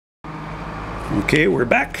Okay, we're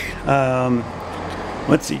back.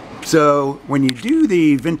 Let's see. So when you do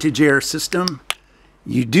the vintage air system,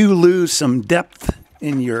 you do lose some depth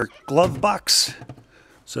in your glove box.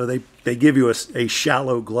 So they give you a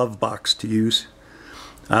shallow glove box to use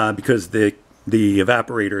because the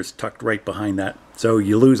evaporator is tucked right behind that. So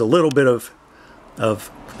you lose a little bit of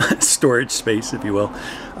storage space, if you will.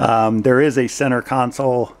 There is a center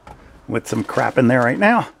console with some crap in there right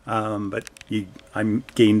now, but I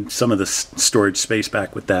gained some of the storage space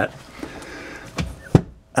back with that.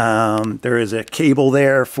 There is a cable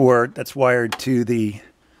there that's wired to the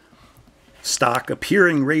stock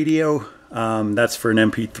appearing radio. That's for an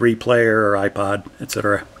MP3 player or iPod,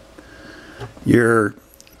 etc. In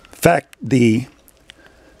fact, the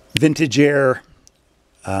vintage air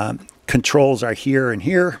controls are here and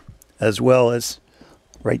here, as well as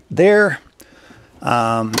right there.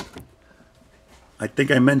 I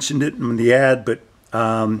think I mentioned it in the ad, but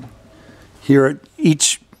here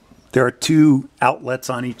there are two outlets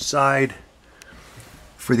on each side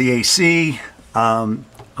for the AC. I'm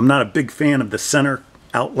not a big fan of the center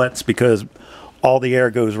outlets because all the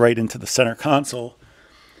air goes right into the center console.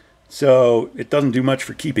 So it doesn't do much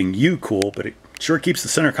for keeping you cool, but it sure keeps the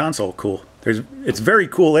center console cool. It's very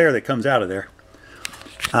cool air that comes out of there.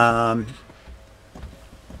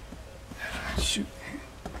 Shoot.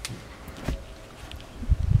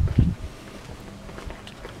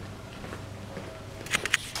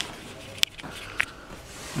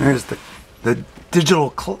 There's the digital,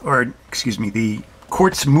 the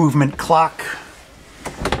quartz movement clock.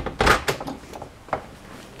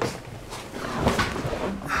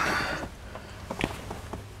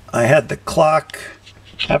 I had the clock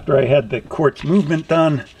after I had the quartz movement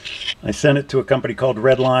done. I sent it to a company called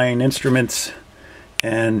Redline Instruments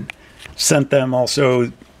and sent them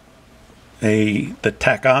also the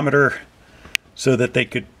tachometer so that they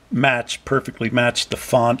could perfectly match the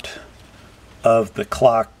font of the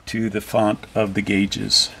clock to the font of the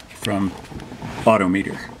gauges from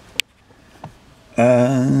Autometer.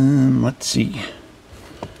 Let's see.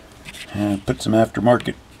 Put some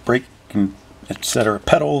aftermarket brake and etc.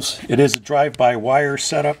 pedals. It is a drive-by-wire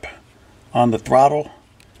setup on the throttle,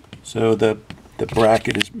 so the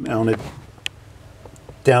bracket is mounted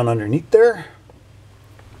down underneath there.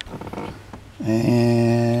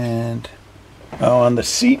 And on the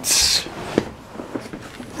seats,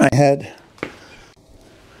 I had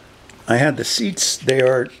the seats.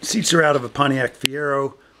 Seats are out of a Pontiac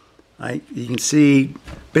Fiero. You can see,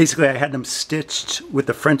 basically I had them stitched with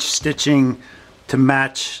the French stitching to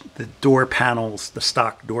match the door panels, the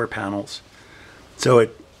stock door panels. So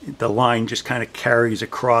the line just kind of carries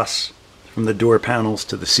across from the door panels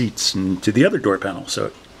to the seats and to the other door panels. So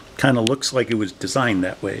it kind of looks like it was designed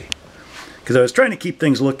that way. Because I was trying to keep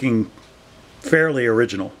things looking fairly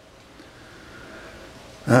original.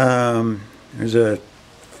 There's a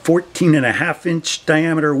 14.5-inch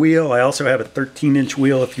diameter wheel. I also have a 13-inch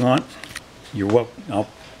wheel if you want. You're welcome. I'll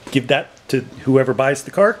give that to whoever buys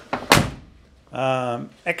the car.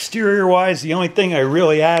 Exterior wise, the only thing I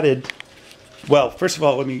really added, well, first of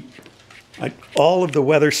all, all of the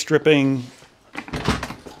weather stripping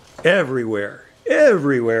everywhere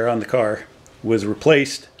on the car was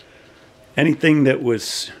replaced. Anything that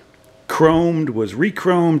was chromed was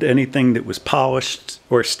re-chromed. Anything that was polished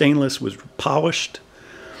or stainless was polished.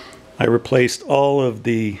 I replaced all of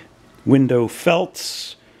the window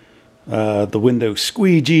felts, the window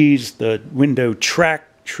squeegees, the window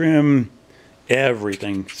track trim,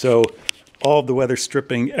 everything. So all of the weather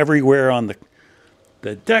stripping everywhere on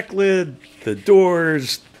the deck lid, the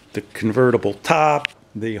doors, the convertible top,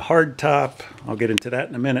 the hard top. I'll get into that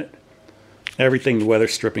in a minute. Everything the weather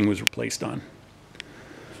stripping was replaced on.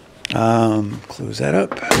 Close that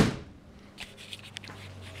up.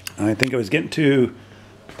 I think I was getting to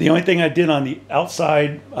the only thing I did on the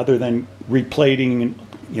outside, other than replating,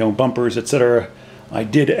 bumpers, etc. I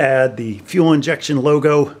did add the fuel injection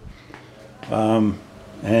logo.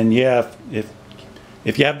 And yeah,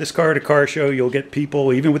 if you have this car at a car show, you'll get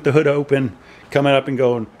people, even with the hood open, coming up and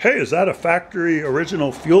going, "Hey, is that a factory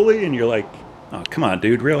original Fuelie?" And you're like, "Oh, come on,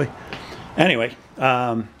 dude, really?" Anyway,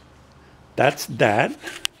 that's that.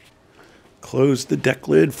 Close the deck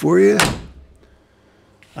lid for you.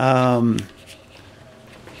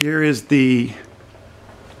 Here is the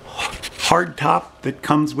hard top that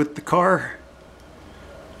comes with the car.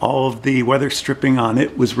 All of the weather stripping on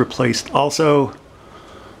it was replaced also.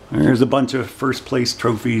 There's a bunch of first place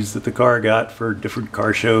trophies that the car got for different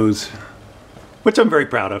car shows, which I'm very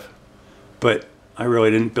proud of. But I really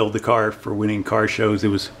didn't build the car for winning car shows. It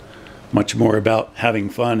was much more about having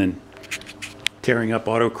fun and tearing up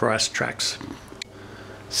autocross tracks.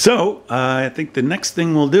 So I think the next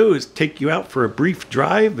thing we'll do is take you out for a brief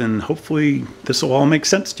drive, and hopefully this will all make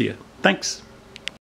sense to you. Thanks.